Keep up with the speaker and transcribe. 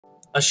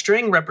A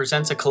string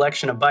represents a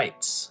collection of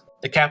bytes.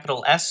 The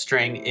capital S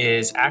string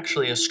is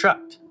actually a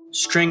struct.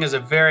 String is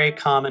a very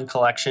common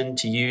collection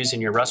to use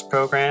in your Rust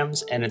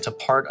programs, and it's a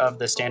part of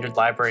the standard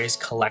library's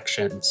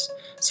collections.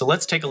 So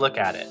let's take a look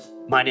at it.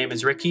 My name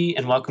is Ricky,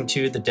 and welcome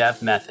to the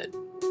dev method.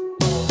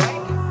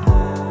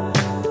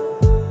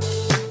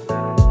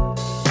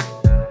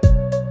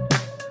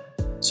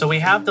 So we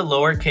have the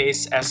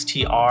lowercase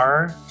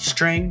str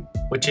string,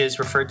 which is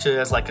referred to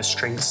as like a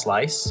string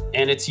slice,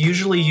 and it's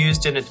usually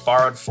used in its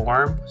borrowed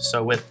form,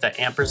 so with the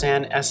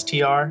ampersand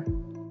str.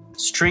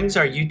 Strings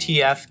are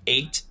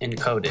UTF-8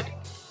 encoded.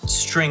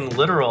 String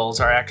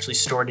literals are actually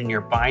stored in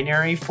your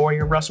binary for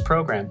your Rust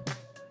program.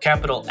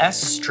 Capital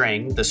S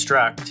string, the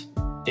struct,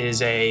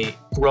 is a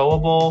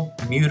growable,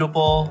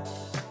 mutable,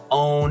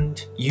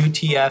 owned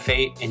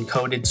UTF-8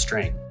 encoded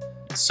string.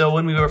 So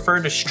when we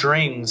refer to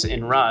strings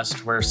in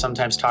Rust, we're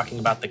sometimes talking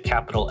about the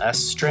capital S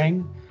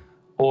string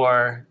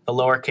or the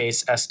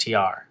lowercase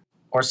str,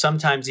 or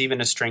sometimes even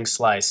a string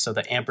slice, so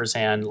the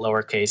ampersand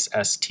lowercase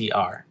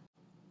str.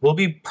 We'll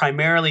be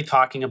primarily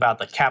talking about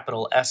the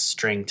capital S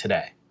string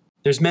today.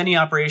 There's many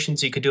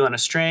operations you could do on a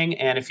string,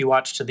 and if you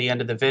watch to the end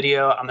of the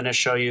video, I'm going to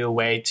show you a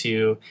way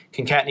to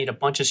concatenate a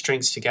bunch of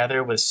strings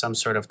together with some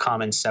sort of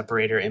common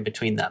separator in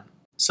between them.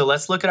 So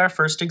let's look at our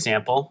first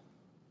example.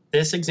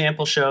 This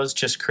example shows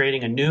just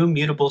creating a new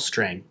mutable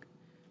string.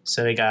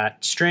 So we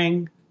got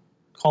string, :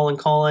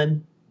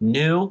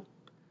 new,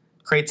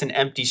 creates an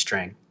empty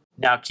string.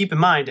 Now keep in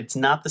mind, it's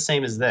not the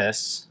same as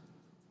this,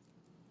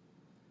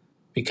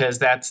 because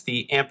that's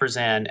the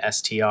ampersand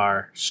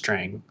str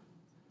string.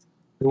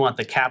 We want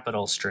the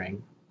capital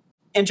string.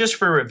 And just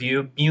for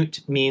review,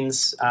 mut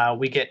means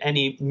we get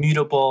any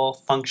mutable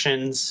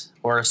functions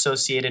or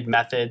associated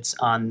methods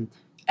on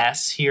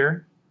S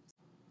here.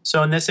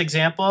 So in this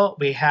example,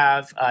 we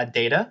have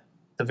data,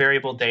 the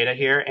variable data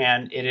here,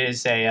 and it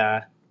is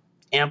a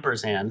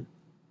ampersand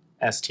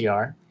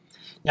str.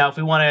 Now, if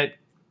we want to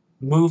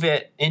move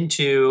it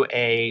into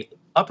a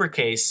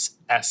uppercase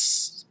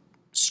S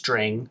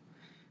string,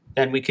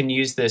 then we can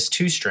use this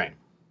toString.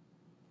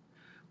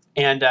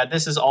 And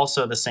this is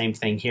also the same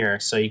thing here.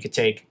 So you could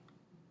take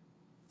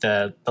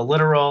the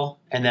literal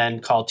and then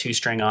call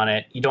toString on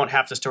it. You don't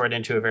have to store it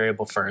into a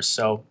variable first.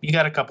 So you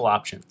got a couple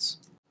options.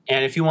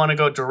 And if you want to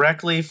go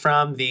directly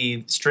from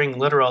the string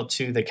literal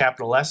to the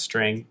capital S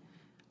string,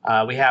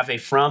 we have a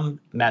from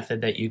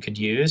method that you could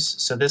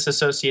use. So this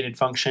associated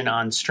function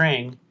on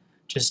string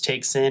just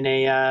takes in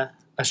a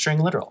string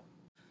literal.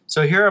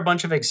 So here are a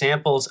bunch of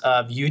examples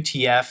of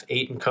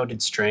UTF-8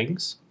 encoded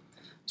strings.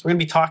 So we're going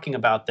to be talking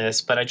about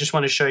this, but I just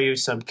want to show you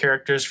some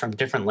characters from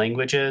different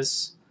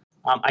languages.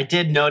 I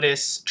did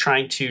notice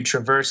trying to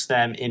traverse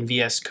them in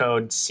VS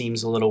Code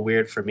seems a little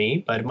weird for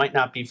me, but it might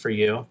not be for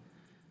you.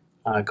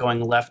 Going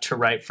left to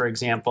right, for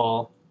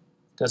example,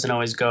 doesn't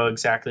always go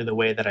exactly the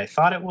way that I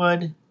thought it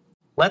would.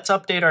 Let's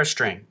update our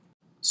string.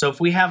 So if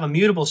we have a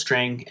mutable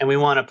string and we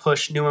want to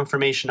push new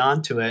information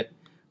onto it,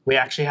 we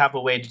actually have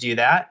a way to do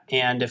that.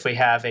 And if we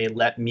have a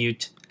let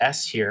mut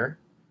s here,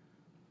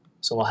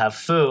 so we'll have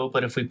foo,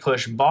 but if we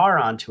push bar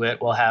onto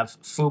it, we'll have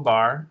foo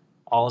bar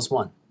all as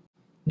one.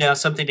 Now,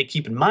 something to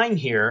keep in mind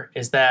here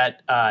is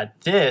that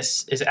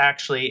this is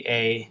actually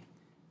a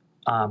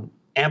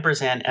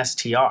ampersand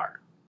str.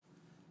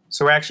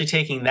 So we're actually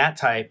taking that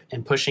type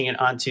and pushing it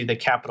onto the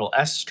capital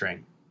S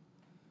string.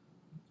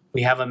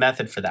 We have a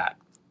method for that.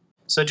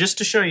 So just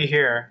to show you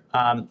here,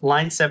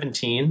 line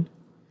 17,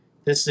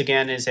 this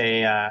again is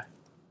the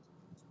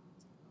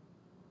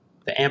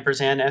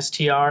ampersand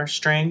str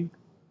string.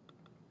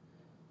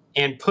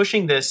 And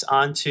pushing this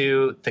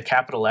onto the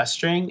capital S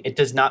string, it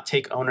does not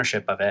take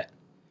ownership of it.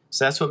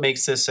 So that's what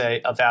makes this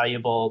a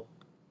valuable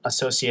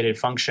associated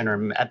function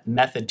or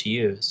method to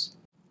use.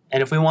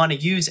 And if we want to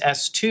use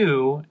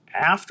S2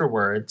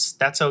 afterwards,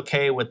 that's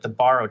okay with the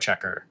borrow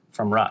checker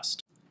from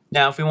Rust.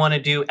 Now, if we want to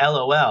do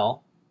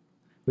LOL,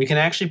 we can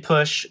actually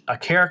push a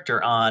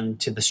character on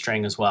to the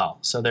string as well.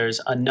 So there's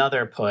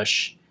another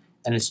push,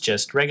 and it's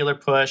just regular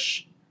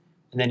push,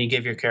 and then you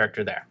give your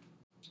character there.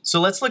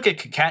 So let's look at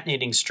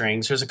concatenating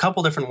strings. There's a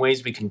couple different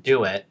ways we can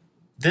do it.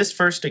 This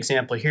first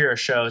example here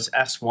shows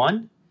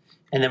S1,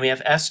 and then we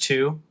have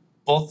S2,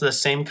 both the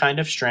same kind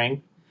of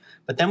string.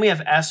 But then we have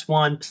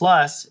S1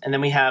 plus, and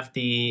then we have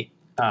the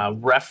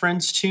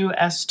reference to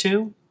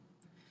S2.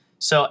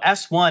 So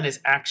S1 is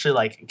actually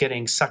like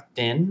getting sucked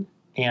in,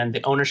 and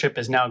the ownership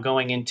is now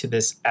going into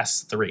this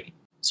S3.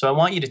 So I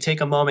want you to take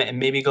a moment and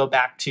maybe go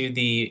back to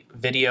the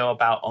video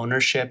about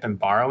ownership and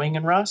borrowing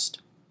in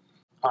Rust.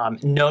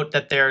 Note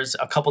that there's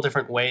a couple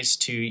different ways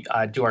to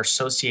do our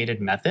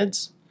associated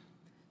methods.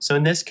 So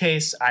in this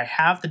case, I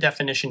have the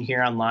definition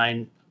here on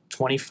line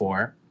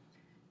 24.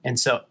 And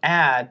so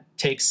add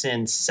takes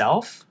in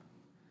self.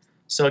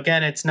 So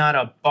again, it's not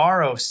a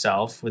borrow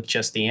self with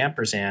just the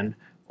ampersand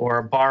or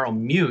a borrow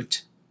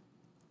mut.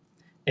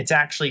 It's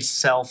actually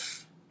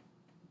self,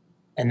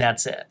 and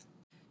that's it.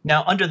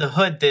 Now under the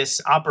hood, this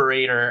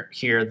operator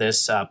here,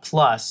 this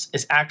plus,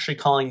 is actually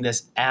calling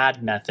this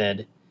add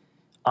method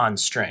on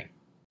string.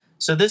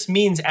 So this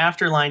means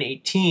after line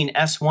 18,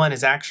 S1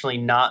 is actually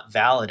not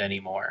valid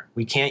anymore.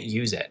 We can't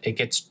use it. It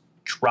gets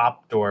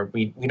dropped, or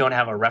we don't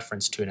have a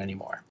reference to it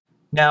anymore.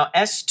 Now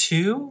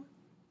S2,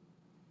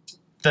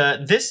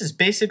 this is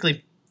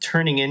basically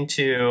turning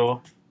into,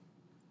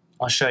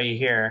 I'll show you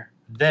here,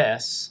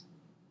 this.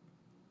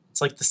 It's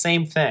like the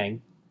same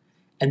thing,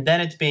 and then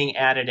it's being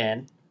added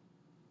in.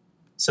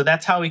 So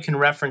that's how we can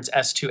reference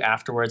S2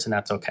 afterwards, and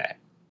that's okay.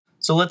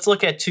 So let's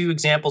look at two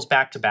examples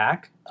back to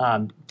back.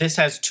 This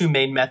has two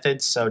main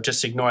methods, so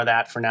just ignore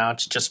that for now.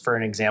 It's just for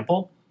an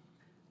example.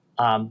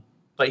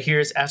 But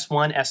here's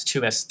S1,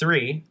 S2,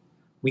 S3.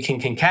 We can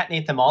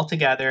concatenate them all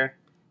together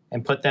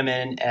and put them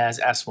in as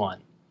S1.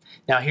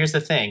 Now here's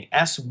the thing,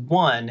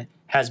 S1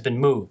 has been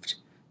moved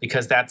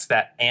because that's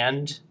that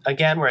and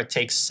again where it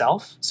takes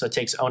self, so it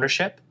takes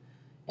ownership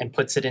and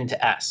puts it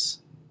into S.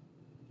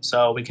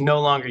 So we can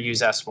no longer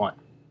use S1.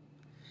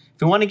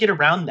 If we want to get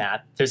around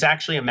that, there's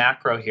actually a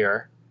macro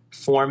here,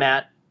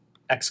 format,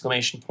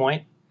 exclamation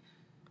point.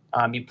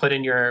 You put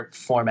in your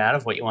format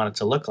of what you want it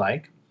to look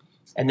like.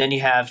 And then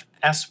you have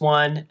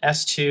S1,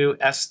 S2,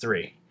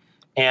 S3.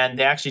 And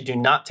they actually do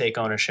not take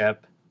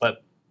ownership,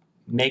 but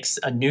makes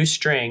a new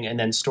string and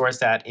then stores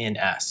that in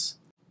S.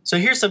 So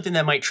here's something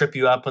that might trip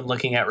you up when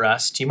looking at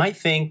Rust. You might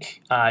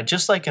think,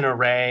 just like an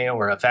array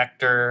or a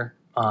vector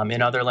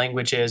in other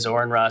languages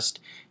or in Rust,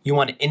 you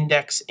want to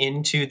index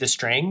into the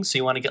string. So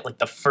you want to get like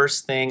the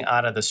first thing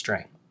out of the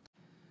string.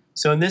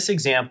 So in this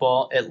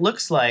example, it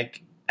looks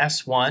like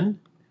S1.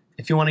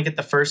 If you want to get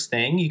the first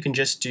thing, you can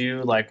just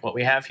do like what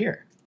we have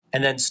here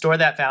and then store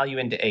that value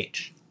into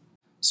H.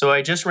 So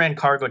I just ran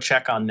cargo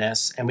check on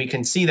this, and we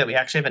can see that we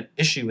actually have an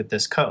issue with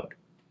this code.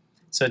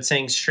 So it's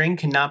saying string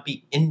cannot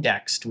be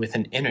indexed with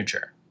an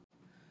integer.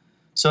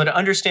 So to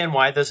understand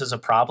why this is a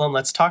problem,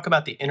 let's talk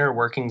about the inner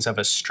workings of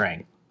a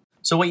string.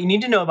 So what you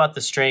need to know about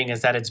the string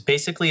is that it's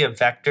basically a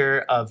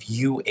vector of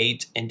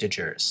U8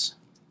 integers.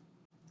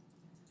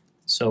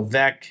 So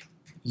vec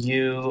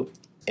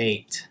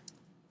U8,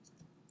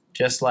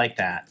 just like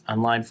that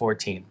on line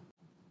 14.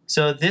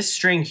 So this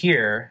string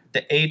here,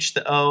 the H,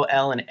 the O,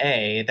 L, and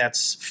A,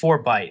 that's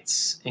 4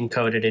 bytes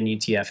encoded in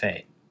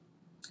UTF-8.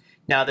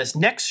 Now this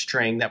next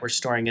string that we're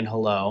storing in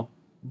hello,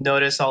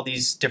 notice all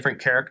these different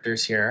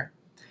characters here.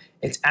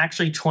 It's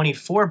actually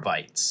 24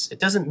 bytes. It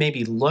doesn't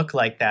maybe look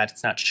like that.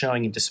 It's not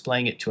showing and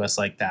displaying it to us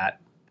like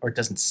that, or it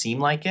doesn't seem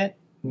like it.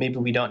 Maybe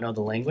we don't know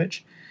the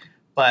language.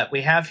 But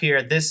we have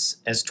here this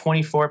as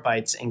 24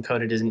 bytes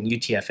encoded in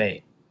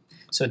UTF-8.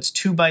 So it's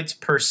 2 bytes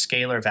per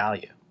scalar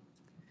value.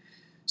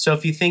 So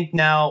if you think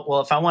now,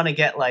 well, if I want to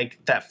get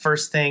like that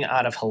first thing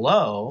out of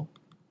hello,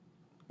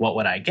 what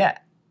would I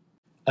get?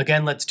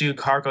 Again, let's do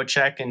cargo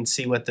check and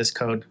see what this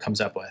code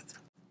comes up with.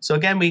 So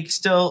again, we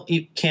still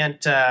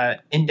can't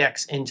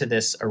index into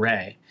this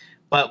array,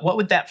 but what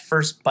would that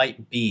first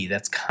byte be?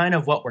 That's kind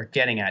of what we're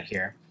getting at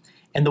here.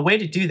 And the way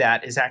to do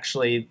that is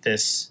actually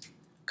this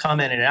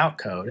comment and out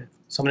code.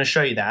 So I'm going to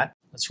show you that.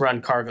 Let's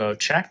run cargo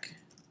check.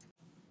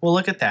 Well,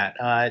 look at that.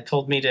 It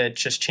told me to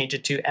just change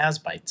it to as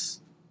bytes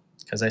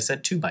because I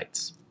said 2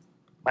 bytes.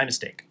 My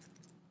mistake.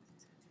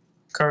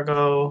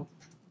 Cargo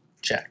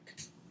check.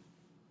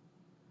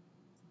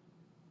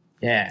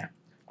 Yeah.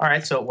 All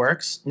right, so it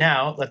works.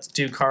 Now let's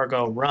do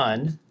cargo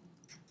run.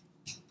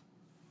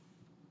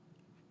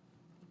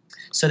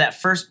 So that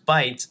first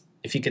byte,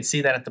 if you could see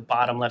that at the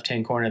bottom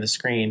left-hand corner of the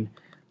screen,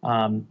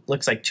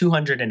 looks like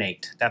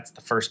 208. That's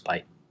the first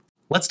byte.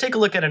 Let's take a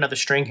look at another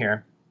string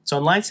here. So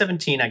on line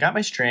 17, I got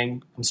my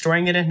string. I'm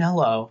storing it in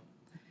hello,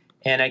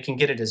 and I can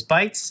get it as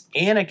bytes,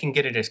 and I can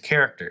get it as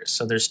characters.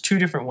 So there's 2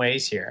 different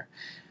ways here.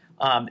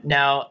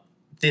 Now,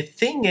 the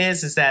thing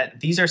is that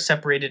these are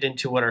separated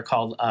into what are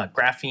called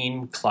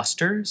grapheme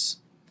clusters.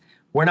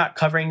 We're not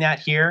covering that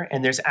here,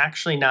 and there's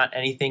actually not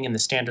anything in the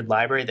standard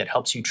library that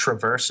helps you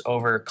traverse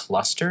over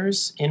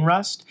clusters in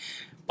Rust.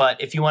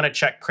 But if you want to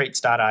check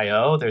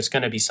crates.io, there's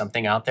going to be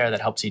something out there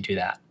that helps you do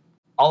that.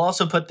 I'll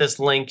also put this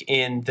link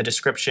in the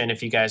description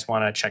if you guys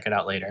want to check it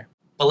out later.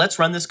 But let's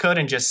run this code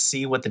and just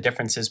see what the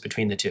difference is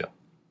between the two.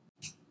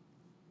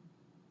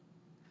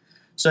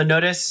 So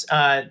notice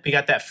we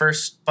got that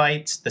first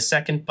byte, the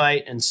second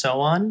byte, and so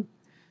on.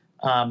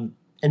 And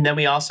then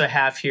we also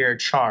have here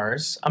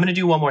chars. I'm going to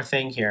do one more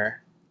thing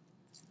here.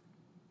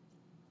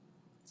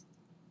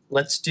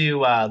 Let's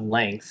do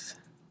length.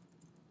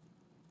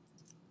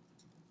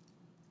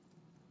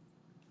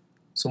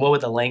 So what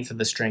would the length of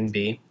the string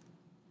be?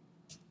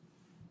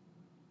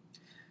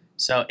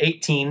 So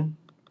 18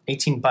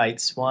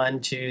 bytes, 1,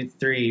 2,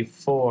 3,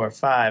 4,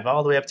 5,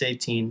 all the way up to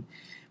 18.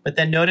 But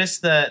then notice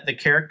the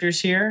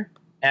characters here,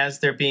 as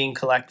they're being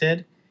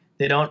collected,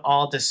 they don't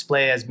all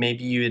display as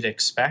maybe you'd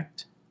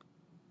expect.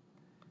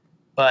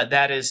 But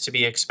that is to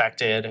be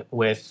expected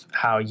with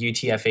how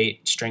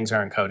UTF-8 strings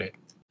are encoded.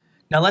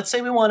 Now let's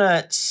say we want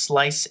to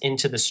slice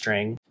into the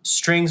string.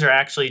 Strings are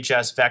actually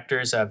just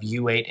vectors of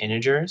U8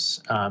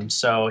 integers.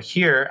 So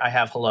here I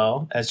have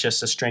hello as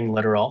just a string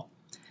literal.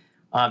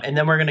 And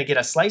then we're going to get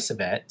a slice of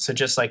it, so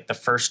just like the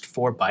first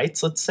 4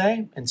 bytes, let's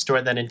say, and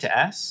store that into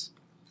S.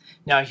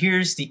 Now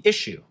here's the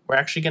issue. We're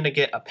actually going to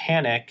get a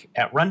panic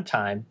at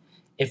runtime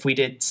if we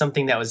did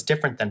something that was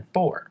different than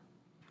 4.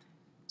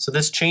 So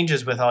this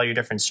changes with all your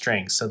different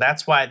strings. So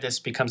that's why this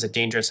becomes a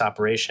dangerous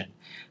operation.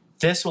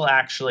 This will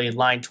actually,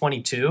 line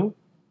 22,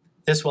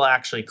 this will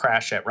actually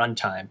crash at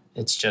runtime.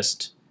 It's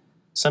just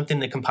something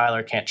the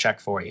compiler can't check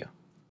for you.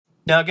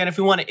 Now again, if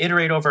we want to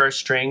iterate over our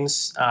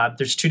strings,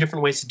 there's 2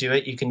 different ways to do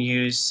it. You can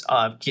use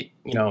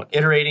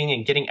iterating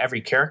and getting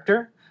every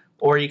character,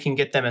 or you can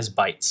get them as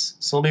bytes.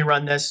 So let me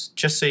run this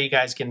just so you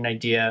guys get an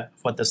idea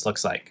of what this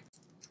looks like.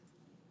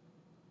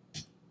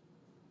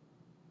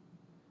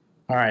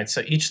 All right,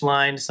 so each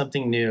line is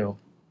something new.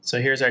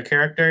 So here's our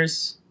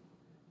characters,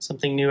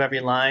 something new every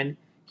line.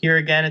 Here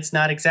again, it's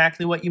not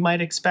exactly what you might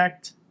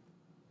expect.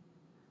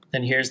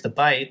 Then here's the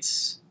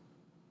bytes.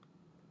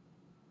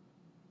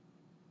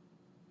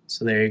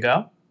 So there you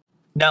go.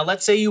 Now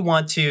let's say you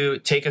want to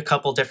take a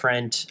couple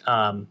different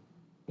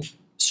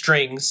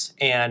strings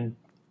and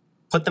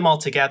put them all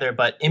together,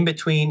 but in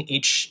between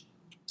each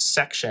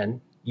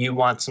section, you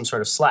want some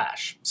sort of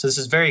slash. So this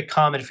is very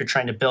common if you're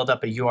trying to build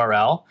up a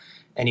URL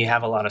and you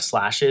have a lot of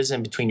slashes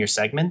in between your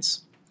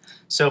segments.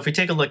 So if we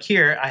take a look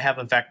here, I have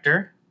a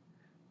vector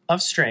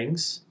of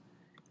strings,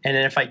 and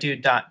then if I do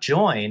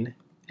 .join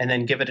and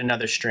then give it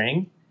another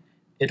string,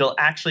 it'll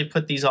actually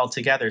put these all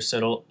together.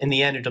 So in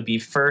the end, it'll be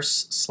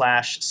first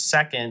slash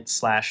second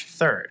slash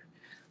third.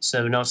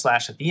 So no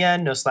slash at the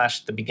end, no slash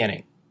at the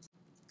beginning.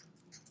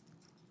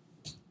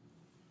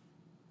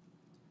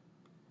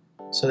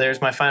 So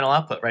there's my final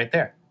output right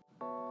there.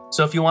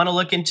 So if you want to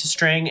look into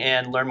string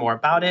and learn more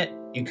about it,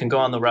 you can go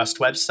on the Rust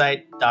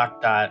website,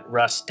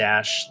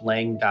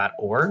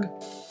 doc.rust-lang.org.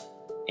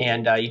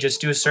 And you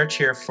just do a search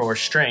here for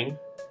string,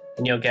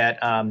 and you'll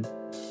get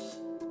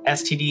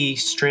std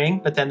string,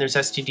 but then there's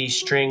std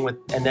string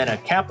and then a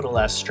capital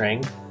S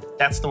string.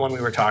 That's the one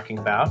we were talking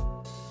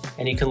about.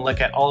 And you can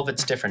look at all of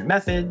its different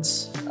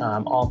methods,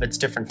 all of its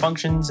different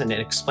functions, and it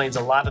explains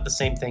a lot of the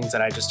same things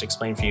that I just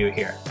explained for you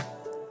here.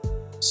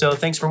 So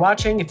thanks for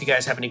watching. If you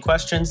guys have any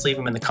questions, leave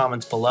them in the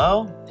comments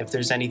below. If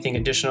there's anything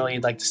additional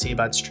you'd like to see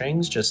about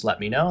strings, just let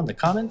me know in the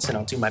comments and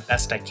I'll do my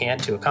best I can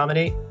to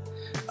accommodate.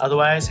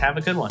 Otherwise, have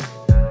a good one.